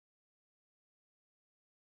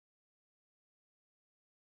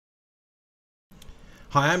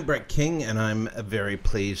Hi, I'm Brett King, and I'm very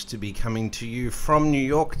pleased to be coming to you from New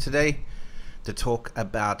York today to talk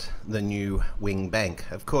about the new Wing Bank.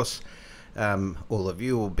 Of course, all of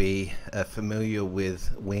you will be familiar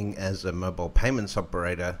with Wing as a mobile payments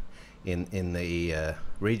operator in the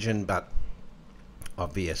region, but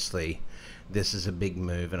obviously this is a big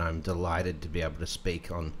move, and I'm delighted to be able to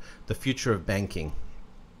speak on the future of banking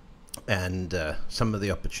and some of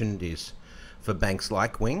the opportunities for banks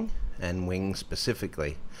like Wing and Wing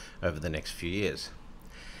specifically over the next few years.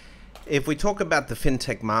 If we talk about the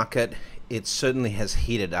fintech market, it certainly has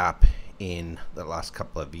heated up in the last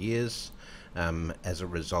couple of years as a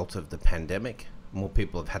result of the pandemic. More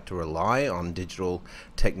people have had to rely on digital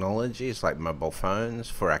technologies like mobile phones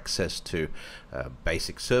for access to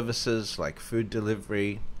basic services like food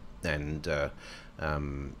delivery, and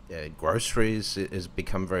groceries has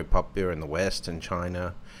become very popular in the West and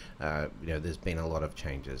China. There's been a lot of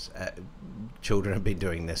changes. Children have been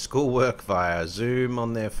doing their schoolwork via Zoom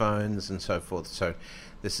on their phones and so forth. So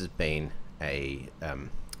this has been a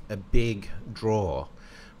big draw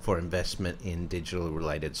for investment in digital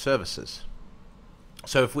related services.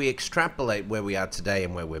 So if we extrapolate where we are today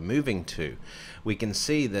and where we're moving to, we can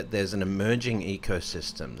see that there's an emerging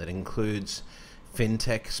ecosystem that includes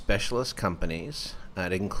fintech specialist companies,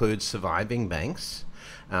 it includes surviving banks,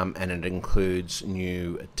 and it includes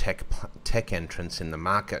new tech entrants in the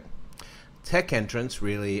market. Tech entrants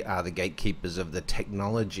really are the gatekeepers of the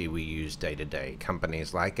technology we use day to day.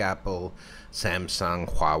 Companies like Apple,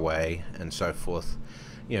 Samsung, Huawei, and so forth.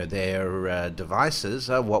 Their devices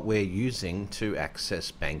are what we're using to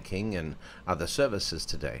access banking and other services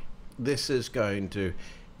today. This is going to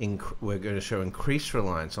we're going to show increased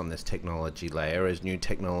reliance on this technology layer as new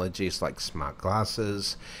technologies like smart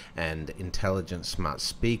glasses and intelligent smart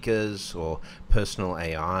speakers or personal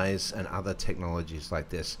AIs and other technologies like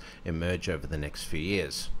this emerge over the next few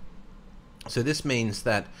years. So this means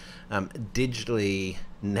that digitally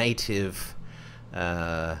native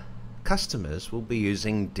customers will be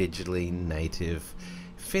using digitally native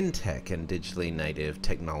fintech and digitally native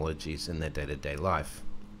technologies in their day-to-day life.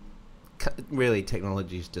 Really,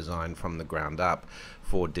 technologies designed from the ground up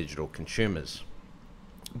for digital consumers.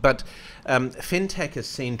 But fintech has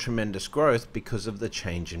seen tremendous growth because of the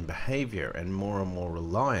change in behavior and more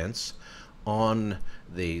reliance on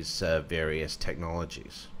these various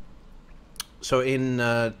technologies. So in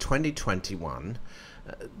 2021,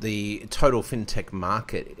 the total fintech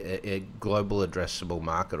market, a global addressable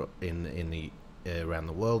market around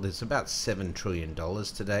the world, is about $7 trillion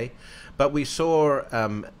today, but we saw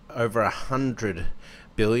over 100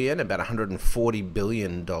 billion, about $140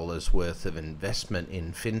 billion worth of investment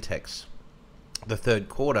in fintechs. The third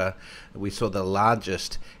quarter, we saw the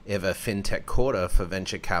largest ever fintech quarter for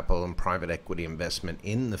venture capital and private equity investment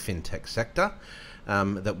in the fintech sector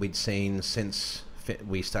that we'd seen since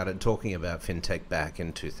we started talking about fintech back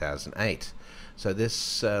in 2008. So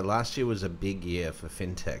this last year was a big year for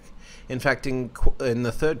fintech. In fact, in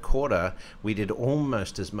the third quarter, we did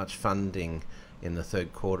almost as much funding in the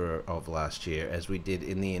third quarter of last year as we did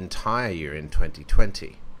in the entire year in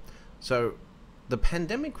 2020. So the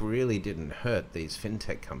pandemic really didn't hurt these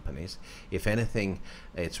fintech companies. If anything,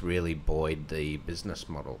 it's really buoyed the business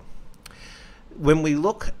model. When we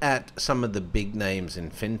look at some of the big names in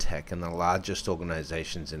fintech and the largest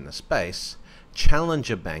organizations in the space,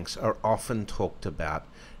 challenger banks are often talked about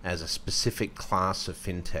as a specific class of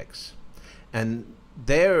fintechs, and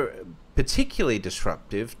they're particularly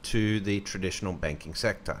disruptive to the traditional banking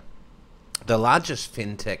sector. The largest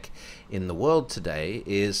fintech in the world today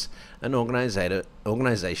is an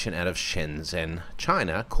organization out of Shenzhen,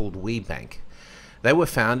 China, called WeBank. They were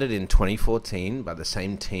founded in 2014 by the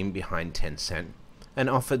same team behind Tencent and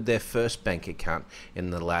offered their first bank account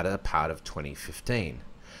in the latter part of 2015.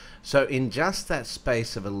 So in just that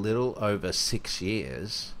space of a little over 6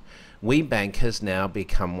 years, WeBank has now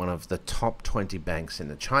become one of the top 20 banks in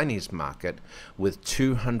the Chinese market with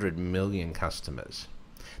 200 million customers.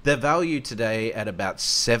 They're valued today at about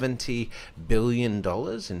 $70 billion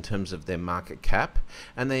in terms of their market cap,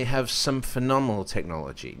 and they have some phenomenal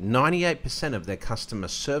technology. 98% of their customer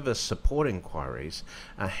service support inquiries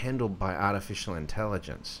are handled by artificial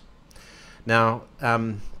intelligence. Now,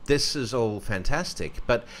 this is all fantastic,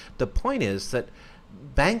 but the point is that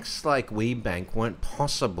banks like WeBank weren't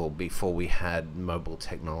possible before we had mobile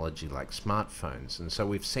technology like smartphones, and so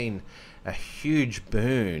we've seen a huge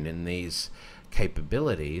boon in these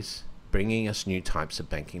capabilities, bringing us new types of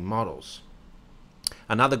banking models.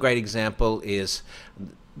 Another great example is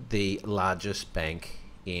the largest bank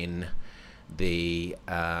in the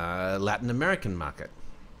Latin American market,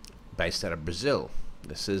 based out of Brazil.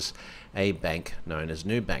 This is a bank known as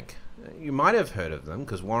Nubank. You might have heard of them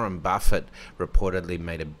because Warren Buffett reportedly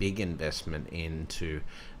made a big investment into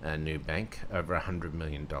Nubank, over $100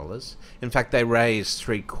 million. In fact, they raised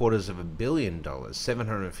 $750 million,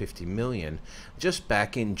 $750 million, just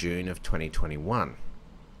back in June of 2021.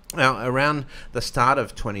 Now, around the start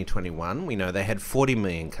of 2021, we know they had 40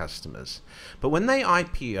 million customers. But when they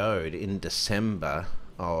IPO'd in December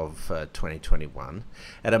of 2021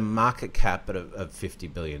 at a market cap of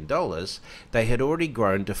 $50 billion, they had already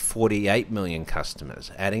grown to 48 million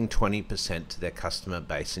customers, adding 20% to their customer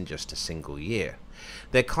base in just a single year.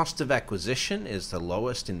 Their cost of acquisition is the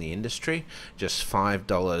lowest in the industry, just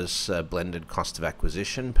 $5 blended cost of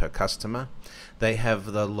acquisition per customer. They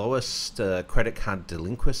have the lowest credit card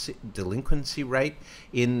delinquency rate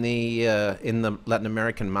in the Latin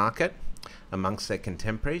American market amongst their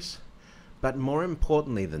contemporaries. But more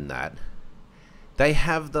importantly than that, they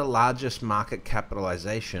have the largest market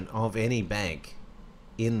capitalization of any bank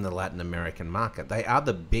in the Latin American market. They are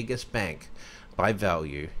the biggest bank by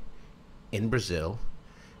value in Brazil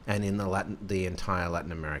and in the entire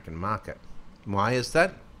Latin American market. Why is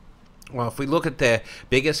that? Well, if we look at their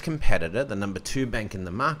biggest competitor, the number 2 bank in the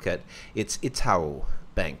market, it's Itaú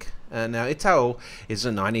Bank. Now, Itaú is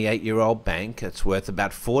a 98-year-old bank. It's worth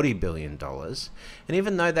about $40 billion. And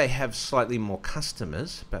even though they have slightly more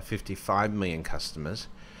customers, about 55 million customers,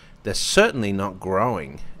 they're certainly not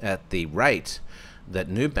growing at the rate that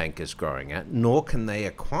Nubank is growing at, nor can they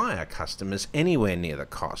acquire customers anywhere near the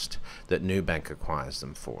cost that Nubank acquires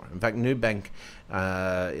them for. In fact, Nubank,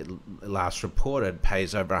 last reported,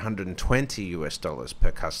 pays over $120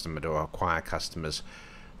 per customer to acquire customers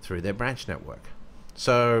through their branch network.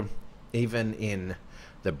 So even in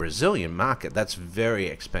the Brazilian market, that's very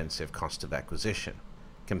expensive cost of acquisition.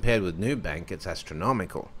 Compared with Nubank, it's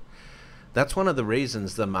astronomical. That's one of the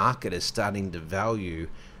reasons the market is starting to value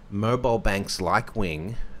mobile banks like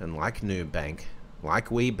Wing and like Nubank, like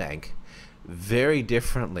WeBank, very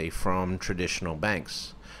differently from traditional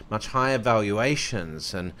banks. Much higher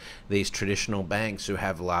valuations, and these traditional banks who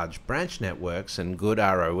have large branch networks and good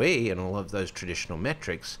ROE and all of those traditional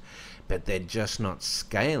metrics, but they're just not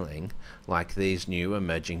scaling like these new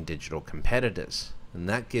emerging digital competitors. And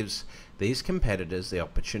that gives these competitors the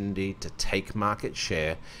opportunity to take market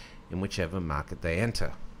share in whichever market they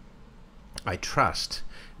enter. I trust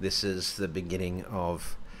this is the beginning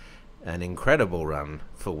of an incredible run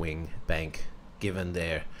for Wing Bank, given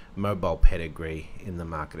their mobile pedigree in the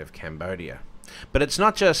market of Cambodia. But it's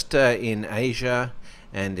not just in Asia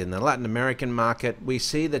and in the Latin American market. We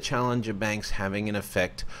see the challenger banks having an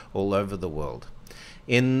effect all over the world.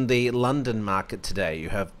 In the London market today, you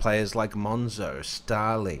have players like Monzo,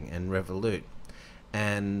 Starling, and Revolut.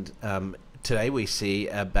 And today we see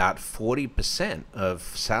about 40% of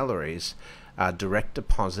salaries are direct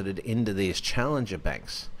deposited into these challenger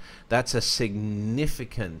banks. That's a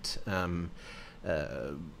significant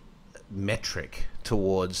metric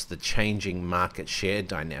towards the changing market share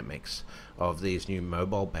dynamics of these new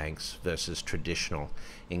mobile banks versus traditional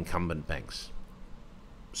incumbent banks.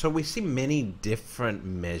 So we see many different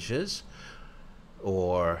measures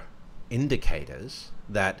or indicators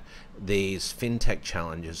that these fintech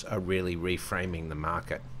challengers are really reframing the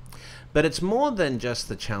market. But it's more than just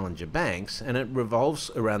the challenger banks, and it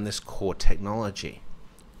revolves around this core technology.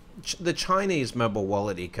 The Chinese mobile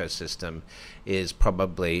wallet ecosystem is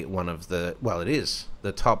probably one of the, well, it is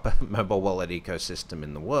the top mobile wallet ecosystem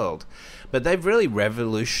in the world, but they've really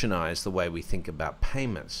revolutionized the way we think about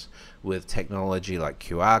payments with technology like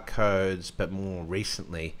QR codes, but more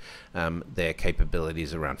recently their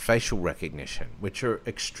capabilities around facial recognition, which are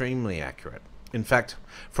extremely accurate. In fact,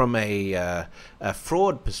 from a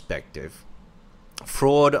fraud perspective,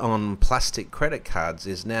 fraud on plastic credit cards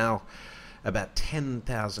is now about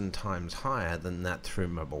 10,000 times higher than that through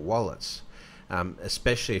mobile wallets,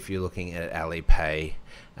 especially if you're looking at Alipay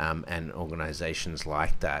and organizations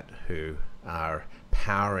like that who are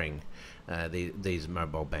powering these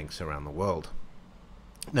mobile banks around the world.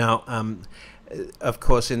 Now, of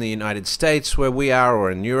course, in the United States, where we are, or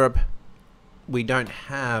in Europe, we don't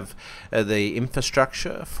have the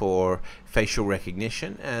infrastructure for facial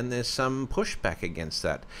recognition, and there's some pushback against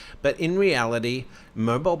that. But in reality,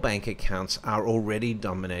 mobile bank accounts are already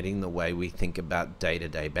dominating the way we think about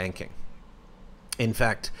day-to-day banking. In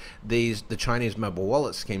fact, the Chinese mobile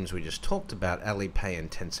wallet schemes we just talked about, Alipay and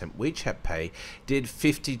Tencent WeChat Pay, did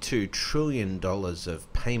 $52 trillion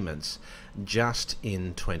of payments just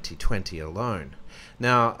in 2020 alone.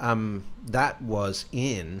 Now, that was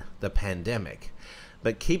in the pandemic.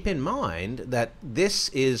 But keep in mind that this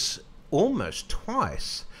is almost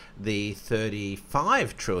twice the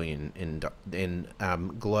 35 trillion in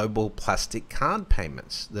global plastic card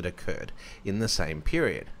payments that occurred in the same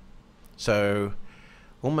period. So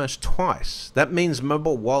almost twice. That means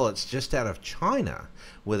mobile wallets just out of China,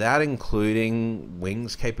 without including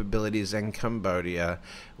Wing's capabilities in Cambodia,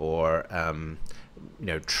 or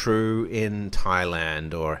True in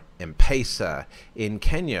Thailand, or M-Pesa in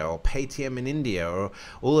Kenya, or Paytm in India, or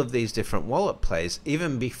all of these different wallet plays.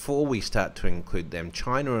 Even before we start to include them,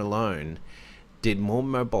 China alone did more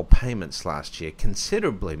mobile payments last year,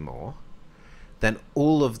 considerably more, than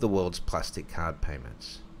all of the world's plastic card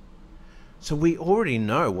payments. So we already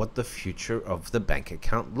know what the future of the bank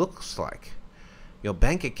account looks like. Your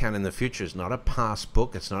bank account in the future is not a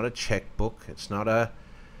passbook, it's not a checkbook, it's not a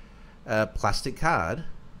plastic card.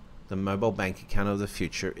 The mobile bank account of the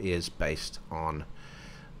future is based on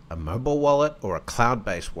a mobile wallet or a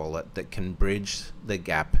cloud-based wallet that can bridge the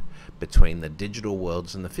gap between the digital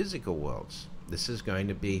worlds and the physical worlds. This is going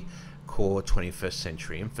to be core 21st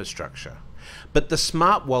century infrastructure. But the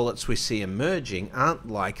smart wallets we see emerging aren't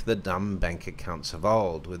like the dumb bank accounts of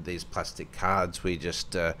old, with these plastic cards we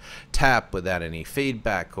just tap without any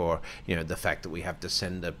feedback, or the fact that we have to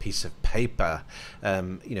send a piece of paper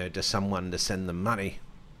to someone to send them money.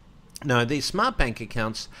 No, these smart bank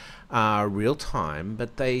accounts are real time,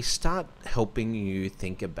 but they start helping you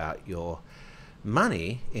think about your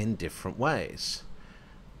money in different ways.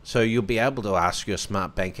 So you'll be able to ask your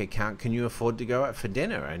smart bank account, can you afford to go out for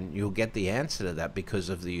dinner? And you'll get the answer to that because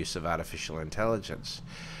of the use of artificial intelligence.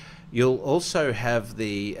 You'll also have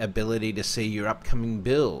the ability to see your upcoming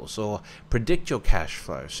bills or predict your cash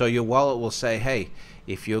flow. So your wallet will say, hey,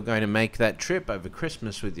 if you're going to make that trip over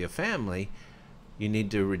Christmas with your family, you need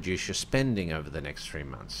to reduce your spending over the next 3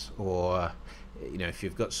 months. Or, if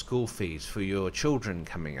you've got school fees for your children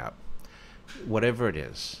coming up, whatever it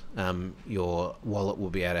is, your wallet will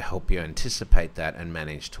be able to help you anticipate that and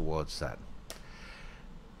manage towards that.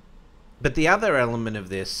 But the other element of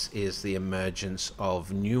this is the emergence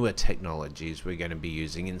of newer technologies we're going to be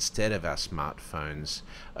using instead of our smartphones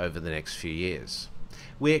over the next few years.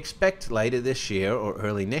 We expect later this year or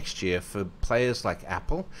early next year for players like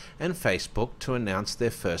Apple and Facebook to announce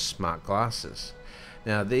their first smart glasses.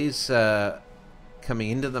 Now these coming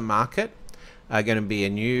into the market are going to be a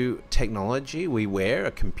new technology we wear,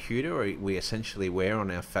 a computer, or we essentially wear on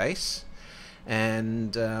our face,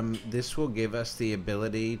 and this will give us the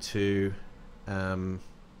ability to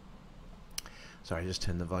sorry, just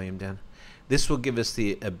turn the volume down. This will give us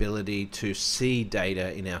the ability to see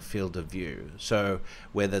data in our field of view. So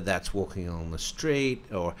whether that's walking along the street,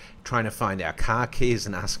 or trying to find our car keys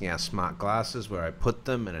and asking our smart glasses where I put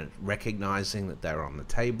them and recognizing that they're on the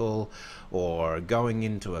table, or going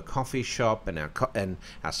into a coffee shop and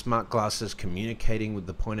our smart glasses communicating with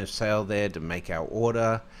the point of sale there to make our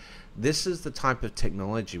order. This is the type of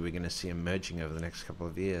technology we're going to see emerging over the next couple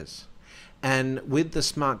of years. And with the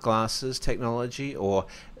smart glasses technology, or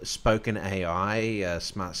spoken AI,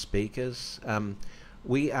 smart speakers,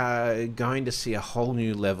 we are going to see a whole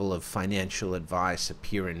new level of financial advice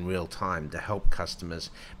appear in real time to help customers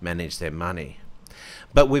manage their money.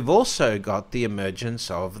 But we've also got the emergence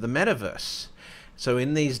of the metaverse. So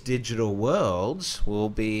in these digital worlds, we'll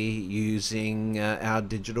be using our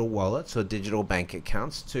digital wallets or digital bank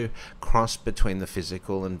accounts to cross between the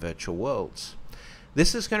physical and virtual worlds.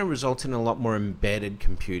 This is going to result in a lot more embedded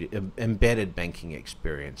banking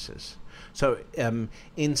experiences. So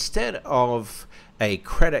instead of a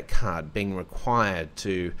credit card being required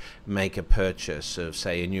to make a purchase of,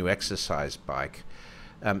 say, a new exercise bike,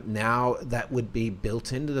 now that would be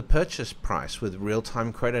built into the purchase price with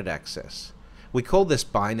real-time credit access. We call this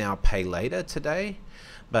buy now, pay later today,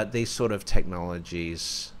 but these sort of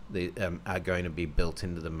technologies are going to be built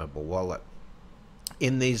into the mobile wallet.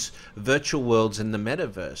 In these virtual worlds in the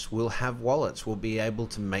metaverse, we'll have wallets. We'll be able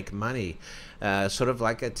to make money, sort of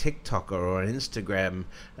like a TikToker or an Instagram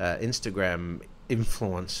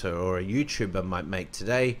influencer or a YouTuber might make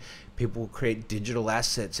today. People will create digital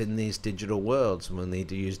assets in these digital worlds, and we'll need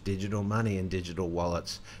to use digital money and digital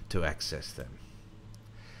wallets to access them.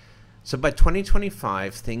 So by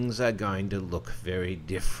 2025, things are going to look very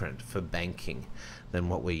different for banking than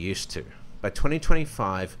what we're used to. By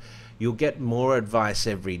 2025, you'll get more advice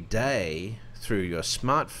every day through your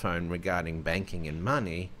smartphone regarding banking and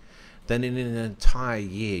money than in an entire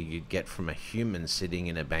year you'd get from a human sitting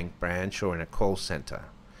in a bank branch or in a call center.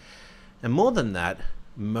 And more than that,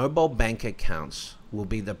 mobile bank accounts will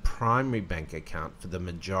be the primary bank account for the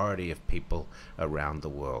majority of people around the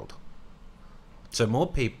world. So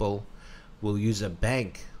more people will use a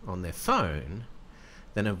bank on their phone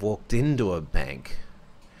than have walked into a bank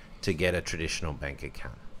to get a traditional bank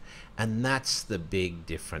account. And that's the big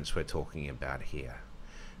difference we're talking about here.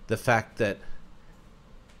 The fact that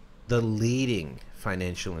the leading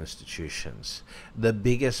financial institutions, the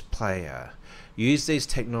biggest player, use these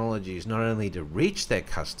technologies not only to reach their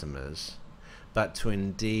customers, but to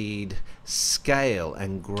indeed scale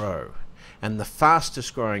and grow. And the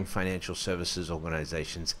fastest growing financial services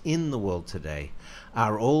organizations in the world today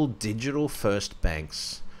are all digital first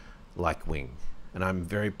banks like Wing. And I'm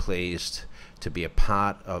very pleased to be a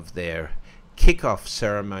part of their kickoff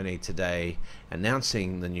ceremony today,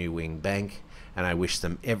 announcing the new Wing Bank, and I wish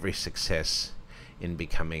them every success in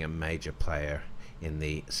becoming a major player in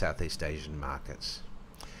the Southeast Asian markets.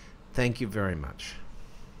 Thank you very much.